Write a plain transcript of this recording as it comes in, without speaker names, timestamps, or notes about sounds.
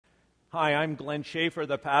Hi, I'm Glenn Schaefer,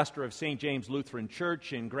 the pastor of St. James Lutheran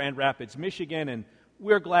Church in Grand Rapids, Michigan, and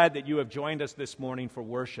we're glad that you have joined us this morning for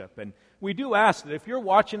worship. And we do ask that if you're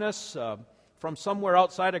watching us from somewhere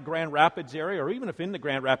outside of Grand Rapids area, or even if in the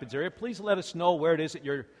Grand Rapids area, please let us know where it is that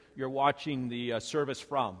you're watching the service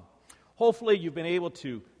from. Hopefully you've been able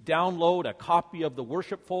to download a copy of the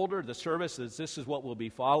worship folder, the services. This is what we'll be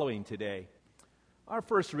following today. Our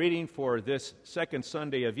first reading for this second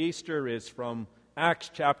Sunday of Easter is from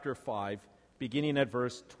Acts chapter 5, beginning at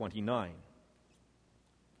verse 29.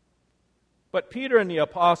 But Peter and the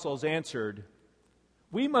apostles answered,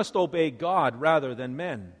 "We must obey God rather than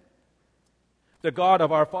men. The God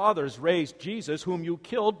of our fathers raised Jesus, whom you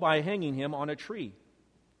killed by hanging him on a tree.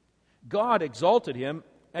 God exalted him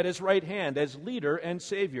at his right hand as leader and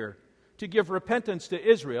Savior, to give repentance to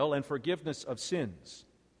Israel and forgiveness of sins.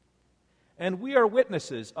 And we are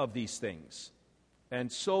witnesses of these things. And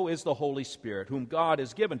so is the Holy Spirit, whom God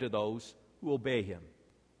has given to those who obey him."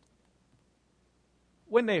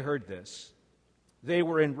 When they heard this, they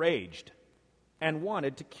were enraged and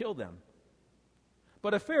wanted to kill them.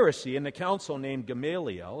 But a Pharisee in the council named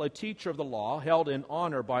Gamaliel, a teacher of the law held in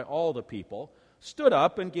honor by all the people, stood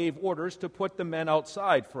up and gave orders to put the men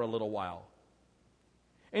outside for a little while.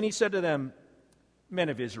 And he said to them, "Men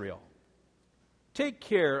of Israel, take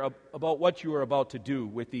care about what you are about to do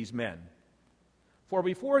with these men. For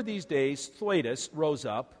before these days, Theudas rose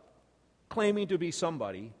up, claiming to be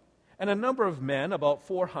somebody, and a number of men, about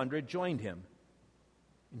 400, joined him.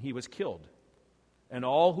 And he was killed, and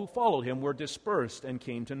all who followed him were dispersed and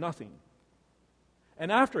came to nothing.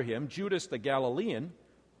 And after him, Judas the Galilean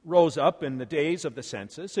rose up in the days of the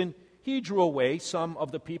census, and he drew away some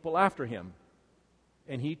of the people after him.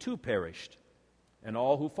 And he too perished, and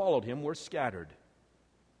all who followed him were scattered.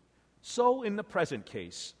 So in the present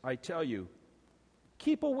case, I tell you,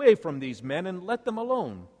 keep away from these men and let them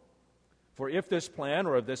alone. For if this plan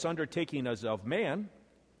or if this undertaking is of man,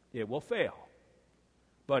 it will fail.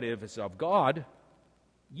 But if it's of God,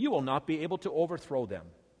 you will not be able to overthrow them.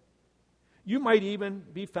 You might even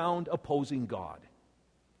be found opposing God."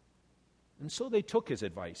 And so they took his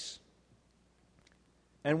advice.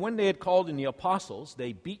 And when they had called in the apostles,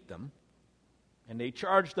 they beat them, and they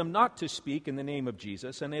charged them not to speak in the name of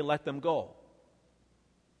Jesus, and they let them go.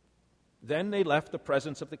 Then they left the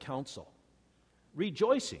presence of the council,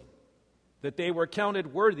 rejoicing that they were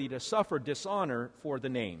counted worthy to suffer dishonor for the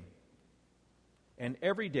name. And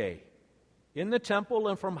every day, in the temple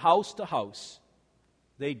and from house to house,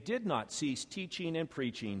 they did not cease teaching and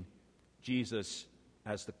preaching Jesus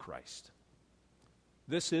as the Christ.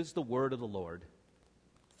 This is the word of the Lord.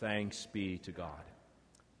 Thanks be to God.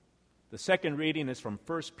 The second reading is from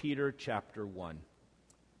 1 Peter chapter 1.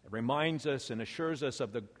 It reminds us and assures us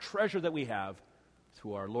of the treasure that we have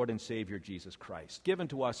through our Lord and Savior Jesus Christ, given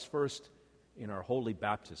to us first in our holy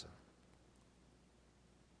baptism.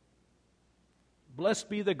 "Blessed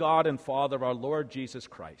be the God and Father of our Lord Jesus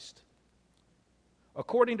Christ.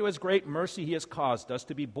 According to his great mercy, he has caused us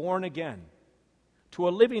to be born again to a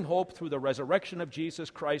living hope through the resurrection of Jesus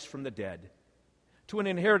Christ from the dead, to an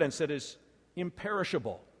inheritance that is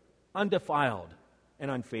imperishable, undefiled, and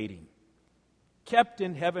unfading, kept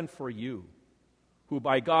in heaven for you, who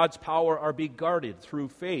by God's power are being guarded through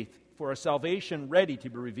faith for a salvation ready to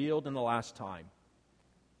be revealed in the last time.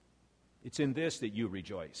 It's in this that you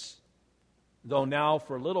rejoice, though now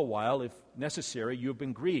for a little while, if necessary, you have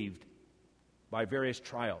been grieved by various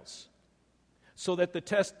trials, so that the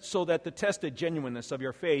tested genuineness of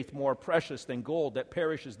your faith, more precious than gold that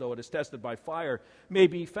perishes though it is tested by fire, may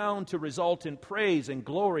be found to result in praise and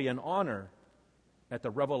glory and honor at the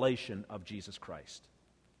revelation of Jesus Christ.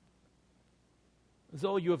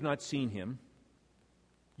 Though you have not seen him,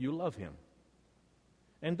 you love him.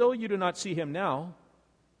 And though you do not see him now,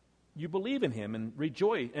 you believe in him and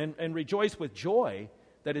rejoice with joy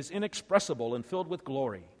that is inexpressible and filled with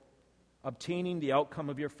glory, obtaining the outcome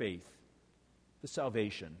of your faith, the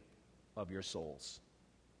salvation of your souls."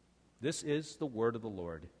 This is the word of the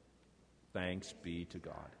Lord. Thanks be to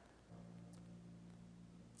God.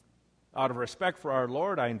 Out of respect for our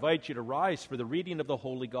Lord, I invite you to rise for the reading of the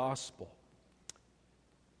Holy Gospel.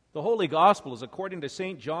 The Holy Gospel is according to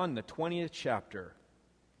St. John, the 20th chapter.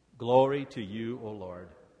 Glory to you, O Lord.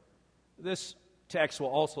 This text will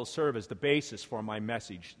also serve as the basis for my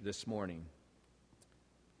message this morning.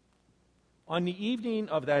 On the evening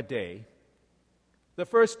of that day, the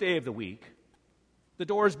first day of the week, the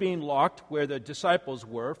doors being locked where the disciples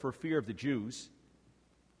were for fear of the Jews,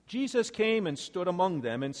 Jesus came and stood among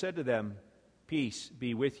them and said to them, "Peace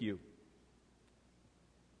be with you."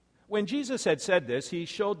 When Jesus had said this, he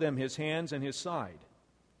showed them his hands and his side.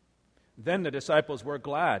 Then the disciples were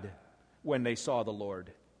glad when they saw the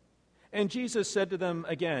Lord. And Jesus said to them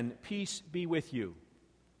again, "Peace be with you.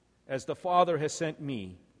 As the Father has sent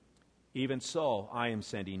me, even so I am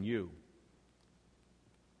sending you."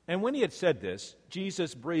 And when he had said this,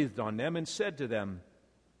 Jesus breathed on them and said to them,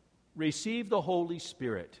 "Receive the Holy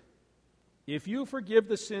Spirit. If you forgive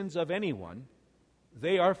the sins of anyone,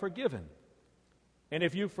 they are forgiven. And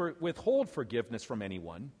if you withhold forgiveness from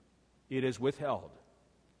anyone, it is withheld."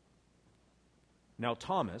 Now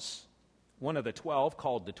Thomas, one of the 12,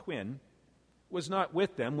 called the twin, was not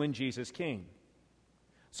with them when Jesus came.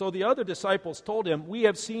 So the other disciples told him, "We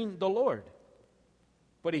have seen the Lord."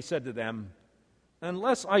 But he said to them,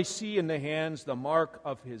 "Unless I see in the hands the mark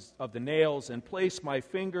of the nails, and place my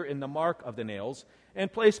finger in the mark of the nails,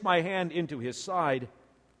 and place my hand into his side,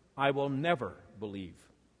 I will never believe."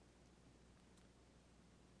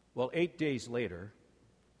 Well, 8 days later,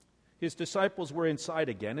 his disciples were inside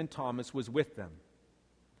again, and Thomas was with them.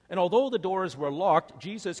 And although the doors were locked,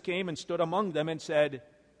 Jesus came and stood among them and said,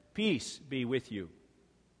 "Peace be with you."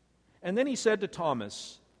 And then he said to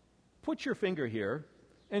Thomas, "Put your finger here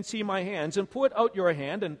and see my hands, and put out your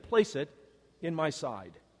hand and place it in my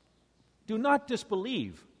side. Do not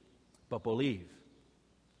disbelieve, but believe."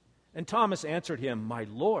 And Thomas answered him, "My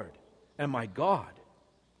Lord and my God."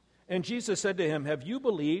 And Jesus said to him, "Have you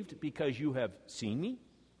believed because you have seen me?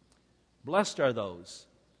 Blessed are those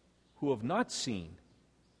who have not seen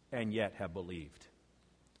and yet have believed."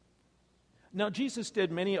 Now Jesus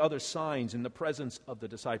did many other signs in the presence of the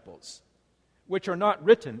disciples, which are not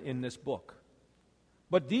written in this book.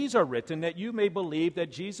 But these are written that you may believe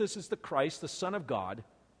that Jesus is the Christ, the Son of God,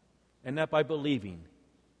 and that by believing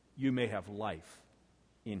you may have life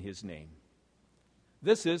in his name.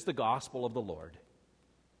 This is the gospel of the Lord.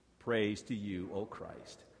 Praise to you, O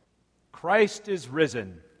Christ. Christ is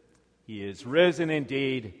risen. He is risen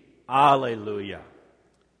indeed. Alleluia.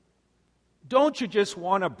 Don't you just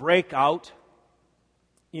want to break out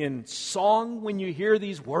in song when you hear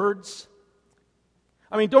these words?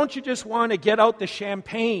 I mean, don't you just want to get out the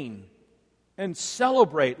champagne and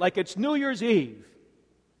celebrate like it's New Year's Eve?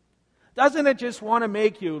 Doesn't it just want to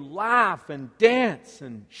make you laugh and dance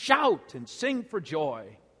and shout and sing for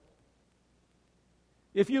joy?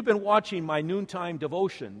 If you've been watching my noontime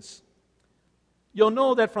devotions, you'll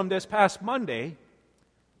know that from this past Monday,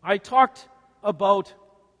 I talked about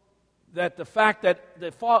the fact that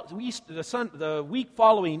the week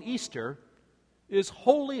following Easter is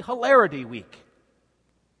Holy Hilarity Week.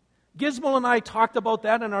 Gizmo and I talked about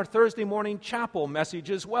that in our Thursday morning chapel message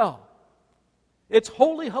as well. It's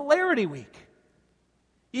Holy Hilarity Week.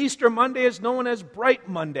 Easter Monday is known as Bright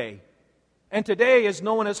Monday, and today is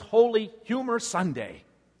known as Holy Humor Sunday.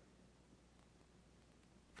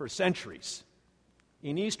 For centuries,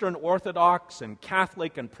 in Eastern Orthodox and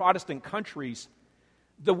Catholic and Protestant countries,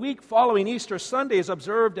 the week following Easter Sunday is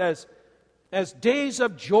observed as days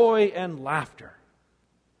of joy and laughter.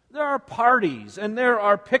 There are parties, and there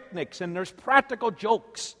are picnics, and there's practical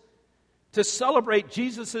jokes to celebrate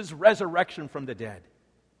Jesus' resurrection from the dead.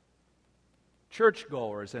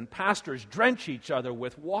 Churchgoers and pastors drench each other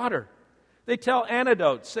with water. They tell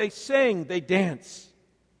anecdotes, they sing, they dance.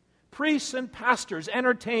 Priests and pastors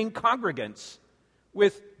entertain congregants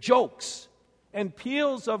with jokes, and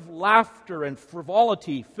peals of laughter and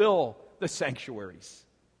frivolity fill the sanctuaries.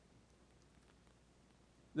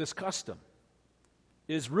 This custom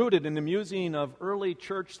is rooted in the musing of early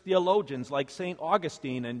church theologians like St.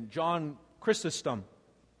 Augustine and John Chrysostom,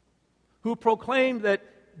 who proclaimed that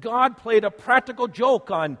God played a practical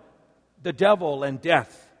joke on the devil and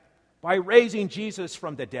death by raising Jesus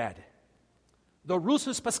from the dead. The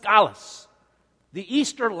Rusus Paschalis, the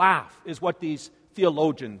Easter laugh, is what these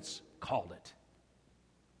theologians called it.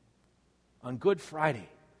 On Good Friday,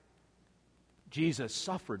 Jesus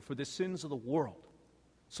suffered for the sins of the world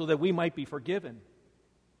so that we might be forgiven.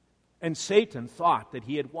 And Satan thought that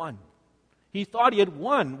he had won. He thought he had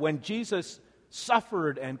won when Jesus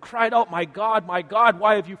suffered and cried out, my God,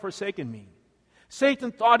 why have you forsaken me?"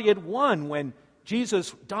 Satan thought he had won when Jesus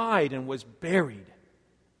died and was buried.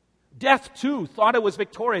 Death, too, thought it was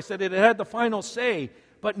victorious, that it had the final say.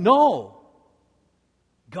 But no,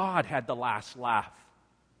 God had the last laugh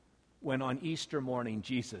when on Easter morning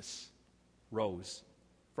Jesus rose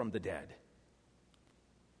from the dead.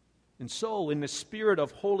 And so, in the spirit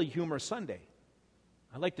of Holy Humor Sunday,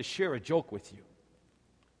 I'd like to share a joke with you.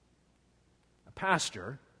 A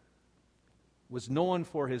pastor was known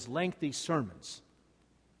for his lengthy sermons.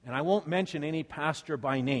 And I won't mention any pastor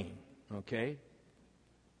by name, okay?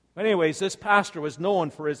 But anyways, this pastor was known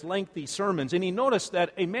for his lengthy sermons, and he noticed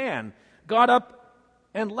that a man got up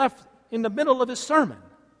and left in the middle of his sermon,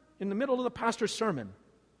 in the middle of the pastor's sermon.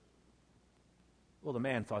 Well,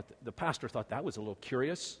 the pastor thought that was a little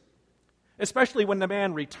curious, especially when the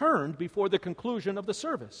man returned before the conclusion of the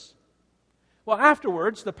service. Well,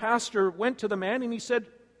 afterwards, the pastor went to the man and he said,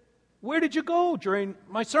 "Where did you go during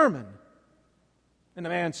my sermon?" And the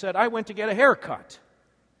man said, "I went to get a haircut."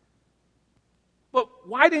 "But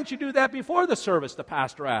why didn't you do that before the service?" the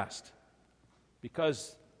pastor asked.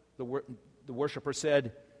 Because the worshiper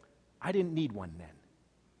said, "I didn't need one then.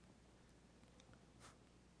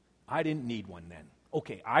 I didn't need one then."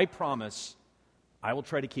 Okay, I promise I will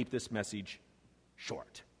try to keep this message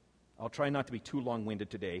short. I'll try not to be too long-winded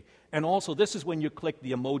today. And also, this is when you click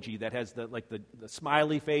the emoji that has the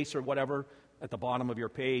smiley face or whatever at the bottom of your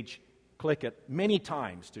page. Click it many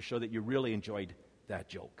times to show that you really enjoyed that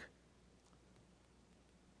joke.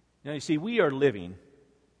 Now, you see, we are living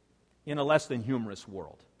in a less than humorous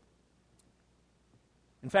world.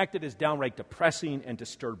 In fact, it is downright depressing and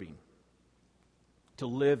disturbing to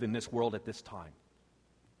live in this world at this time.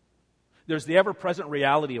 There's the ever-present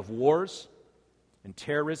reality of wars and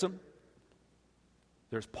terrorism.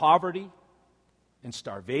 There's poverty and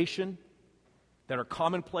starvation that are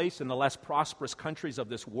commonplace in the less prosperous countries of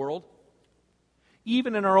this world.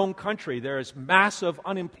 Even in our own country, there is massive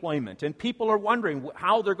unemployment, and people are wondering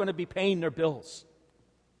how they're going to be paying their bills.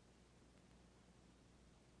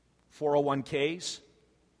 401ks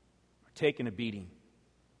are taking a beating.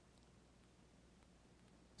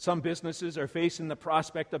 Some businesses are facing the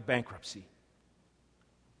prospect of bankruptcy.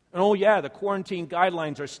 And oh yeah, the quarantine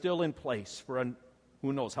guidelines are still in place for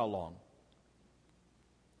who knows how long.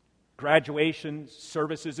 Graduation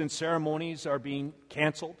services and ceremonies are being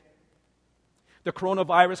canceled. The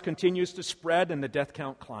coronavirus continues to spread and the death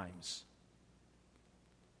count climbs.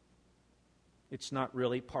 It's not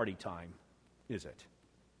really party time, is it?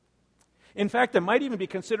 In fact, it might even be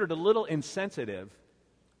considered a little insensitive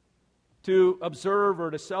to observe or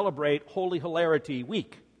to celebrate Holy Hilarity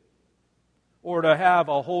Week or to have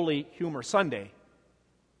a Holy Humor Sunday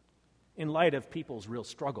in light of people's real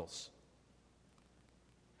struggles.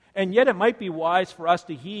 And yet it might be wise for us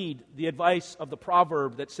to heed the advice of the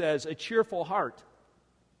proverb that says, "A cheerful heart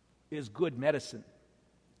is good medicine,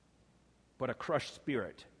 but a crushed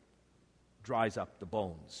spirit dries up the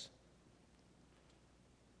bones."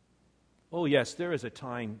 Oh yes, there is a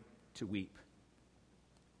time to weep.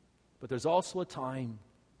 But there's also a time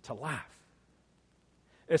to laugh.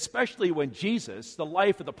 Especially when Jesus, the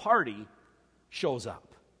life of the party, shows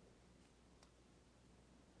up.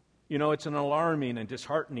 You know, it's an alarming and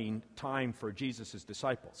disheartening time for Jesus'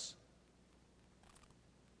 disciples.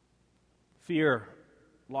 Fear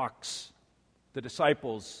locks the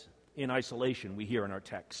disciples in isolation, we hear in our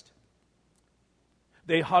text.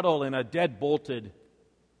 They huddle in a dead-bolted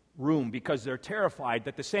room because they're terrified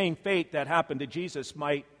that the same fate that happened to Jesus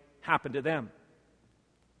might happen to them.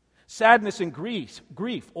 Sadness and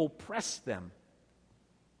grief oppress them.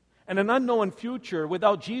 And an unknown future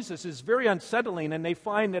without Jesus is very unsettling, and they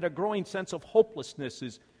find that a growing sense of hopelessness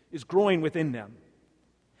is growing within them.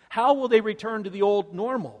 How will they return to the old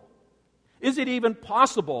normal? Is it even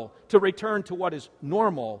possible to return to what is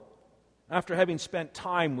normal after having spent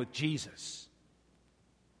time with Jesus?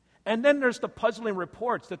 And then there's the puzzling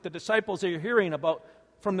reports that the disciples are hearing about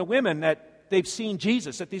from the women that they've seen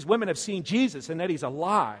Jesus, that these women have seen Jesus and that he's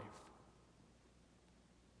alive.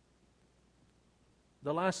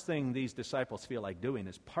 The last thing these disciples feel like doing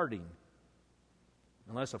is partying.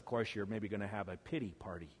 Unless, of course, you're maybe going to have a pity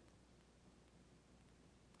party.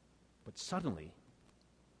 But suddenly,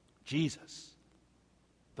 Jesus,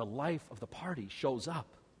 the life of the party, shows up.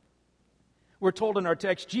 We're told in our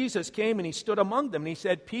text, Jesus came and he stood among them and he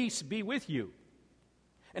said, "Peace be with you."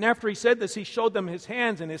 And after he said this, he showed them his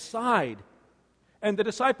hands and his side. And the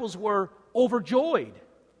disciples were overjoyed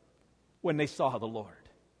when they saw the Lord.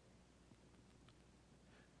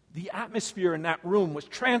 The atmosphere in that room was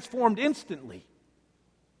transformed instantly.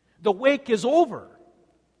 The wake is over.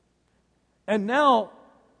 And now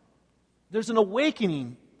there's an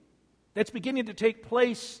awakening that's beginning to take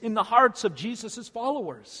place in the hearts of Jesus'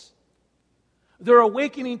 followers. They're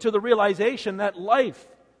awakening to the realization that life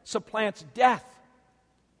supplants death.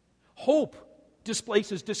 Hope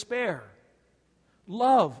displaces despair.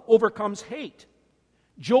 Love overcomes hate.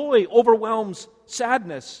 Joy overwhelms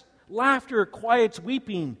sadness. Laughter quiets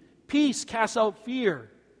weeping. Peace casts out fear.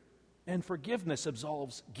 And forgiveness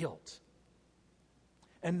absolves guilt.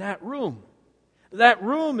 And that room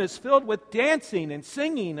is filled with dancing and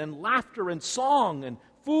singing and laughter and song and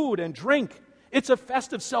food and drink. It's a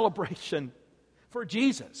festive celebration for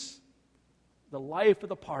Jesus. The life of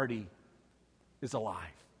the party is alive.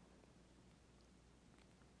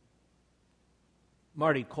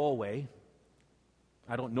 Marty Colway,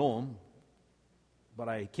 I don't know him, but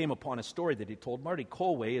I came upon a story that he told. Marty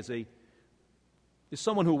Colway is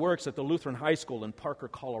someone who works at the Lutheran High School in Parker,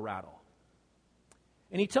 Colorado.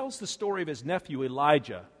 And he tells the story of his nephew,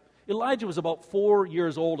 Elijah. Elijah was about 4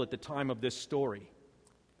 years old at the time of this story.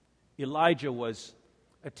 Elijah was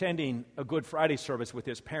attending a Good Friday service with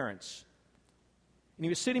his parents. And he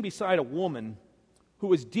was sitting beside a woman who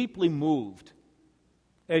was deeply moved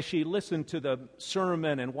as she listened to the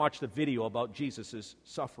sermon and watched the video about Jesus'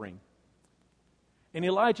 suffering. And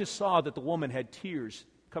Elijah saw that the woman had tears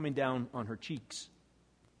coming down on her cheeks.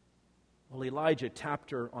 Well, Elijah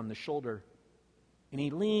tapped her on the shoulder, and he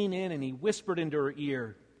leaned in and he whispered into her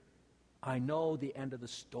ear, "I know the end of the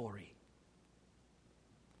story.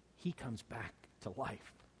 He comes back to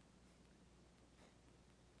life."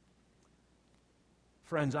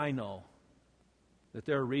 Friends, I know that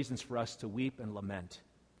there are reasons for us to weep and lament.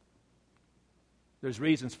 There's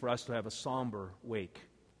reasons for us to have a somber wake.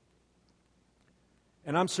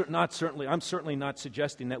 And I'm certainly not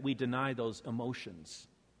suggesting that we deny those emotions,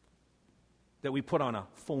 that we put on a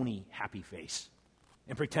phony happy face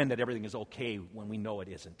and pretend that everything is okay when we know it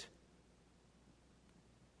isn't.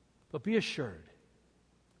 But be assured,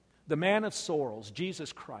 the man of sorrows,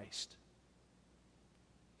 Jesus Christ,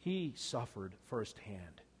 he suffered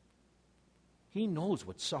firsthand. He knows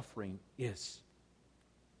what suffering is.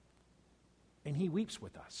 And he weeps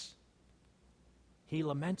with us. He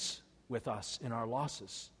laments with us in our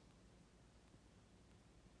losses.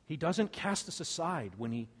 He doesn't cast us aside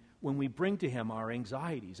when we bring to him our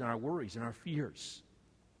anxieties and our worries and our fears.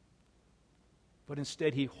 But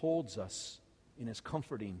instead, he holds us in his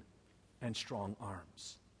comforting and strong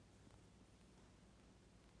arms.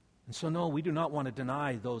 And so, no, we do not want to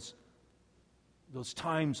deny those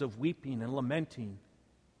times of weeping and lamenting,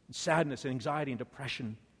 and sadness and anxiety and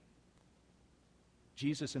depression.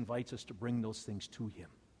 Jesus invites us to bring those things to him.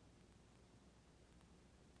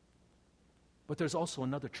 But there's also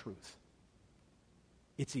another truth.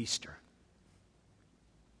 It's Easter.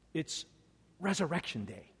 It's Resurrection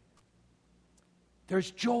Day.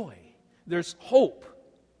 There's joy. There's hope.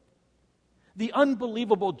 The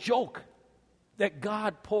unbelievable joke that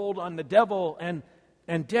God pulled on the devil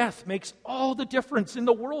and death makes all the difference in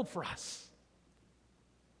the world for us.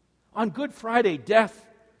 On Good Friday, death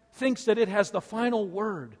thinks that it has the final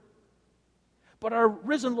word. But our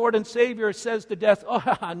risen Lord and Savior says to death,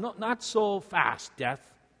 "Oh, not so fast,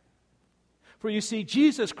 death. For you see,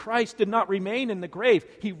 Jesus Christ did not remain in the grave.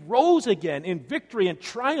 He rose again in victory and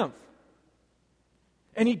triumph.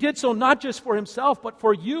 And he did so not just for himself, but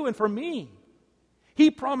for you and for me. He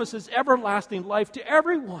promises everlasting life to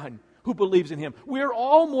everyone who believes in him. We're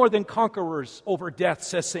all more than conquerors over death,"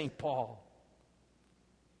 says St. Paul.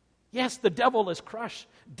 Yes, the devil is crushed.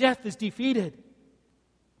 Death is defeated.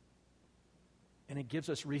 And it gives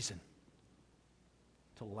us reason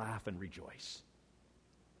to laugh and rejoice.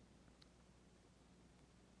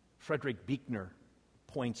 Frederick Buechner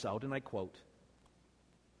points out, and I quote,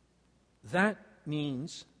 "That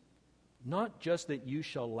means not just that you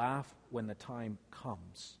shall laugh when the time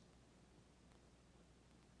comes,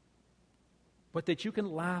 but that you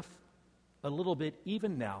can laugh a little bit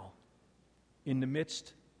even now in the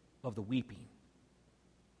midst of the weeping,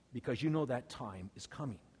 because you know that time is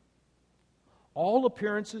coming. All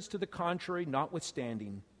appearances to the contrary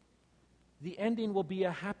notwithstanding, the ending will be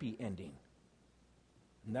a happy ending.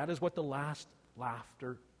 And that is what the last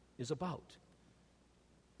laughter is about.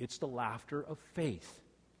 It's the laughter of faith.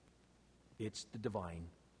 It's the divine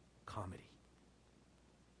comedy."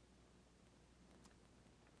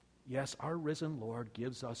 Yes, our risen Lord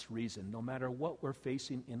gives us reason, no matter what we're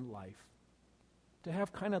facing in life, to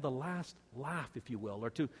have kind of the last laugh, if you will,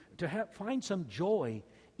 or to find some joy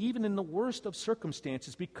even in the worst of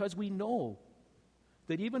circumstances, because we know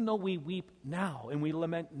that even though we weep now and we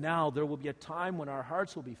lament now, there will be a time when our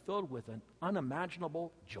hearts will be filled with an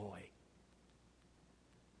unimaginable joy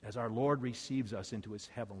as our Lord receives us into his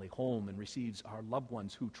heavenly home and receives our loved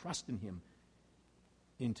ones who trust in him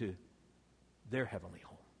into their heavenly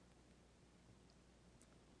home.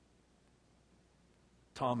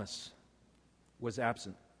 Thomas was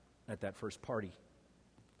absent at that first party.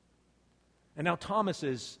 And now Thomas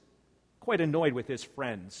is quite annoyed with his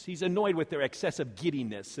friends. He's annoyed with their excessive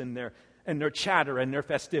giddiness and their chatter and their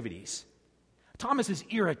festivities. Thomas is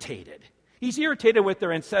irritated. He's irritated with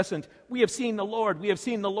their incessant, "We have seen the Lord, we have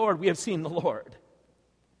seen the Lord, we have seen the Lord."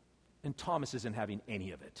 And Thomas isn't having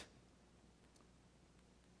any of it.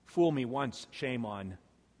 Fool me once, shame on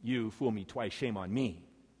you. Fool me twice, shame on me.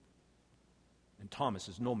 And Thomas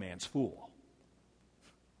is no man's fool.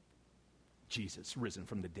 Jesus risen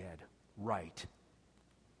from the dead, right?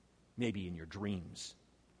 Maybe in your dreams.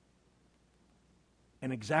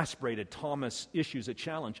 And exasperated, Thomas issues a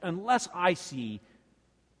challenge. Unless I see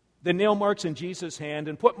the nail marks in Jesus' hand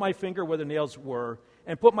and put my finger where the nails were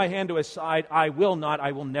and put my hand to his side, I will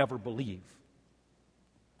never believe.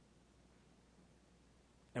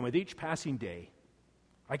 And with each passing day,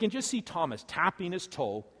 I can just see Thomas tapping his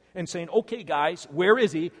toe and saying, okay, guys, where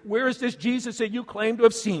is he? Where is this Jesus that you claim to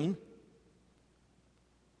have seen?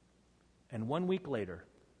 And 1 week later,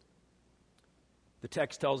 the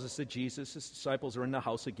text tells us that Jesus' disciples are in the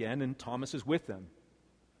house again, and Thomas is with them.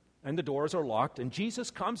 And the doors are locked, and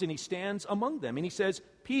Jesus comes and he stands among them, and he says,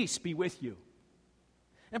 peace be with you.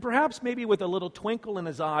 And perhaps maybe with a little twinkle in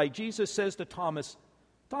his eye, Jesus says to Thomas,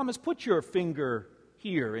 Thomas, put your finger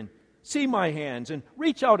here and see my hands, and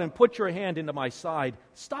reach out and put your hand into my side.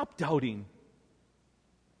 Stop doubting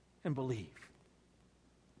and believe.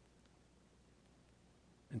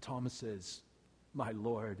 And Thomas says, my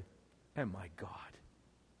Lord and my God.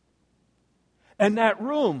 And that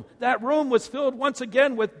room was filled once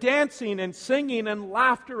again with dancing and singing and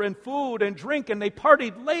laughter and food and drink, and they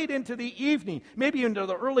partied late into the evening, maybe into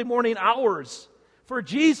the early morning hours. For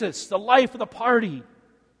Jesus, the life of the party,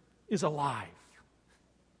 is alive.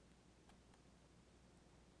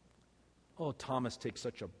 Oh, Thomas takes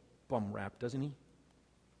such a bum rap, doesn't he?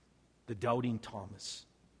 The doubting Thomas.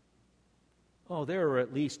 Oh, there are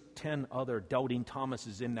at least 10 other doubting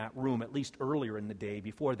Thomases in that room, at least earlier in the day,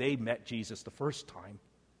 before they met Jesus the first time.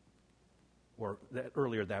 Or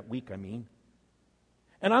earlier that week, I mean.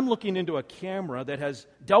 And I'm looking into a camera that has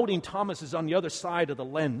doubting Thomases on the other side of the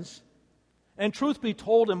lens. And truth be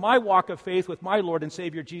told, in my walk of faith with my Lord and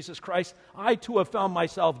Savior Jesus Christ, I too have found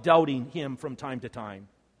myself doubting him from time to time.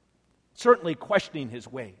 Certainly questioning his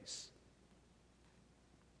ways.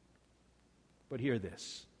 But hear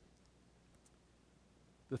this.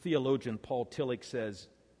 The theologian Paul Tillich says,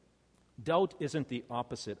 doubt isn't the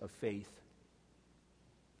opposite of faith.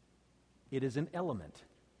 It is an element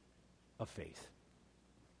of faith.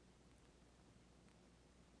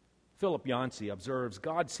 Philip Yancey observes,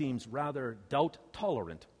 God seems rather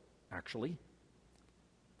doubt-tolerant, actually.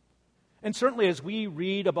 And certainly as we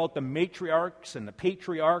read about the matriarchs and the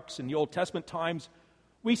patriarchs in the Old Testament times,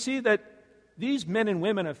 we see that these men and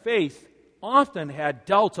women of faith often had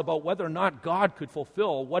doubts about whether or not God could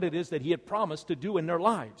fulfill what it is that he had promised to do in their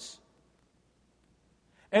lives.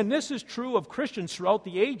 And this is true of Christians throughout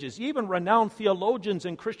the ages, even renowned theologians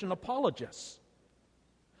and Christian apologists.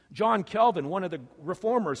 John Calvin, one of the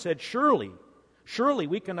reformers, said, surely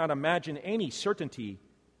we cannot imagine any certainty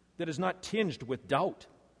that is not tinged with doubt,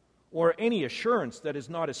 or any assurance that is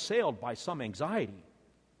not assailed by some anxiety.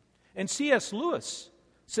 And C.S. Lewis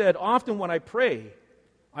said, often when I pray,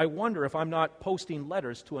 I wonder if I'm not posting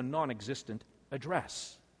letters to a non-existent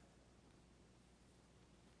address.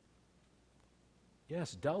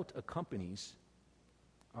 Yes, doubt accompanies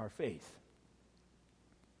our faith.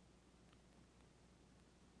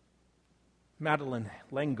 Madeleine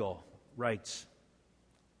L'Engle writes,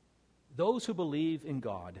 those who believe in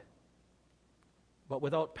God, but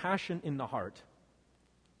without passion in the heart,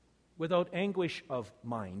 without anguish of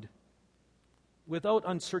mind, without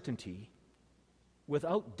uncertainty,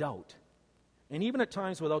 without doubt, and even at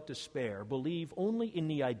times without despair, believe only in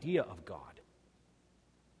the idea of God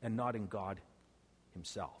and not in God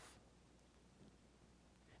himself.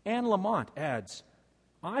 Anne Lamott adds,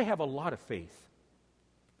 I have a lot of faith,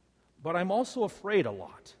 but I'm also afraid a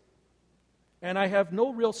lot, and I have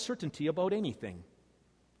no real certainty about anything.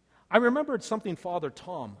 I remembered something Father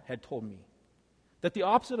Tom had told me, that the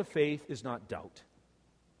opposite of faith is not doubt,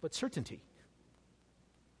 but certainty.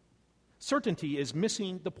 Certainty is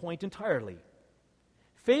missing the point entirely.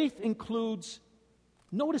 Faith includes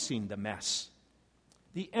noticing the mess,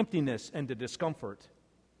 the emptiness and the discomfort,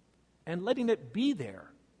 and letting it be there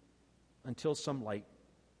until some light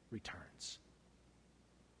returns.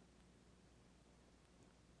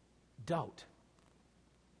 Doubt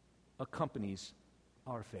accompanies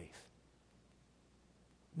our faith.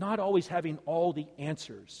 Not always having all the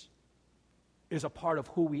answers is a part of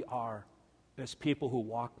who we are as people who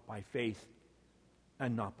walk by faith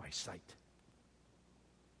and not by sight.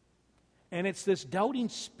 And it's this doubting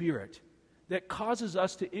spirit that causes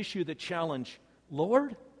us to issue the challenge,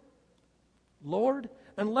 Lord,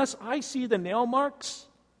 unless I see the nail marks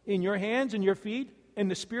in your hands and your feet and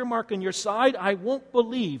the spear mark in your side, I won't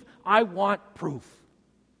believe. I want proof.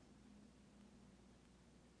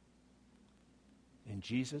 And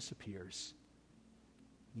Jesus appears.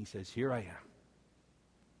 He says, here I am.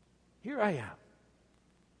 Here I am.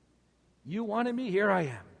 You wanted me? Here I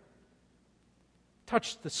am.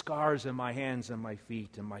 Touch the scars in my hands and my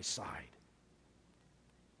feet and my side.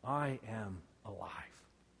 I am alive.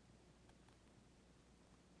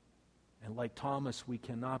 like Thomas, we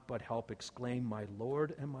cannot but help exclaim, "My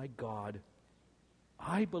Lord and my God,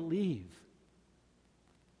 I believe,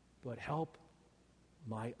 but help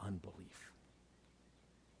my unbelief.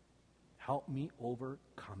 Help me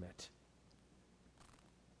overcome it."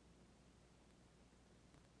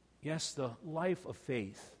 Yes, the life of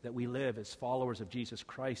faith that we live as followers of Jesus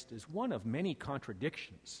Christ is one of many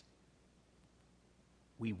contradictions.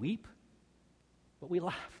 We weep, but we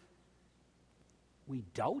laugh. We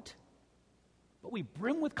doubt, but we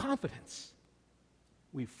brim with confidence.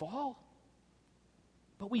 We fall,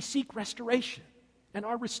 but we seek restoration and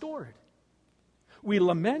are restored. We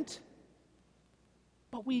lament,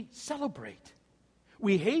 but we celebrate.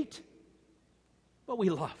 We hate, but we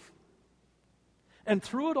love. And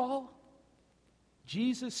through it all,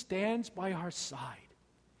 Jesus stands by our side.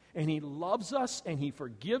 And He loves us, and He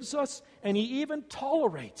forgives us, and He even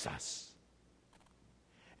tolerates us.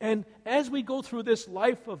 And as we go through this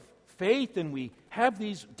life of faith, and we have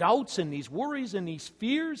these doubts and these worries and these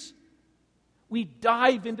fears, we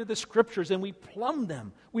dive into the Scriptures and we plumb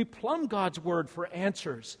them. We plumb God's Word for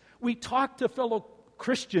answers. We talk to fellow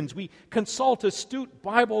Christians. We consult astute,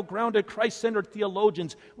 Bible-grounded, Christ-centered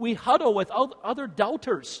theologians. We huddle with other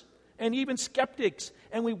doubters and even skeptics,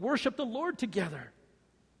 and we worship the Lord together.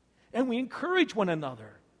 And we encourage one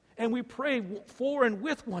another, and we pray for and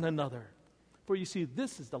with one another. For you see,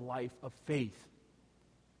 this is the life of faith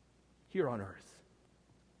here on earth.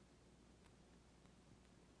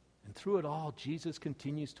 And through it all, Jesus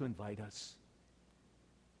continues to invite us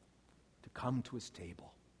to come to His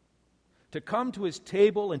table. To come to His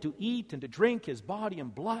table and to eat and to drink His body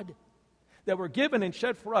and blood that were given and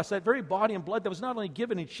shed for us. That very body and blood that was not only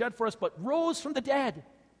given and shed for us, but rose from the dead.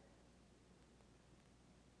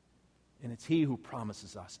 And it's He who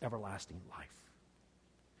promises us everlasting life.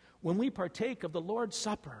 When we partake of the Lord's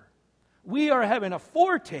Supper, we are having a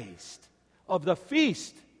foretaste of the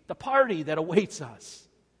feast, the party that awaits us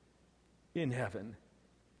in heaven.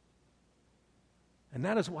 And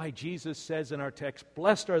that is why Jesus says in our text,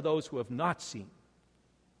 "Blessed are those who have not seen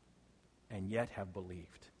and yet have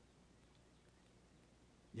believed."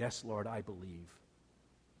 Yes, Lord, I believe,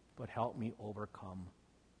 but help me overcome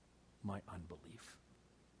my unbelief.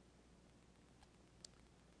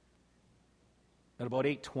 At about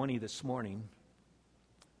 8:20 this morning,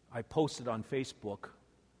 I posted on Facebook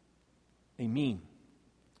a meme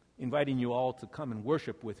inviting you all to come and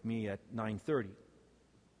worship with me at 9:30.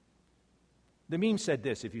 The meme said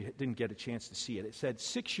this, if you didn't get a chance to see it. It said,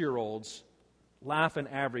 6-year-olds laugh an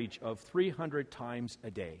average of 300 times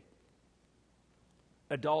a day.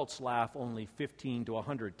 Adults laugh only 15 to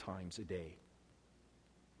 100 times a day.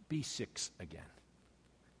 Be 6 again.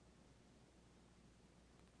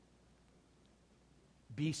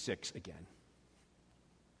 Be 6 again.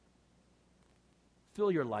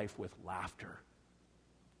 Fill your life with laughter,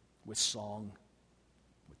 with song,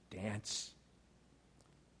 with dance.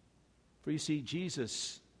 For you see,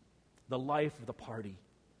 Jesus, the life of the party,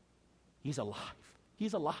 He's alive.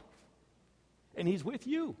 He's alive. And He's with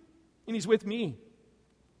you. And He's with me.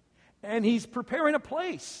 And He's preparing a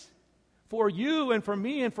place for you and for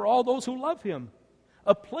me and for all those who love Him.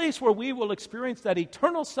 A place where we will experience that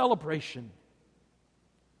eternal celebration.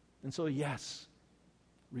 And so, yes,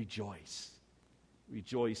 rejoice.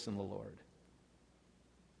 Rejoice in the Lord.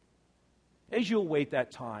 As you await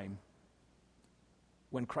that time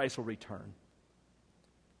when Christ will return,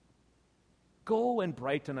 go and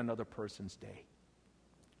brighten another person's day.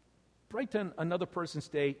 Brighten another person's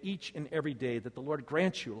day each and every day that the Lord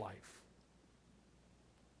grants you life.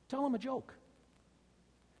 Tell them a joke.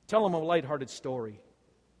 Tell them a lighthearted story.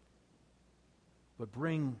 But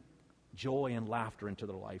bring joy and laughter into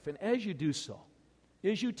their life. And as you do so,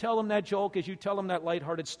 as you tell them that joke, as you tell them that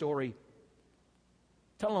lighthearted story,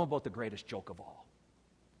 tell them about the greatest joke of all.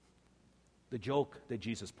 The joke that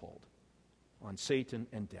Jesus pulled on Satan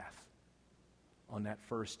and death on that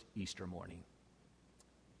first Easter morning.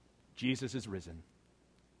 Jesus is risen.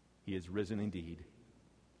 He is risen indeed.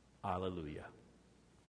 Alleluia.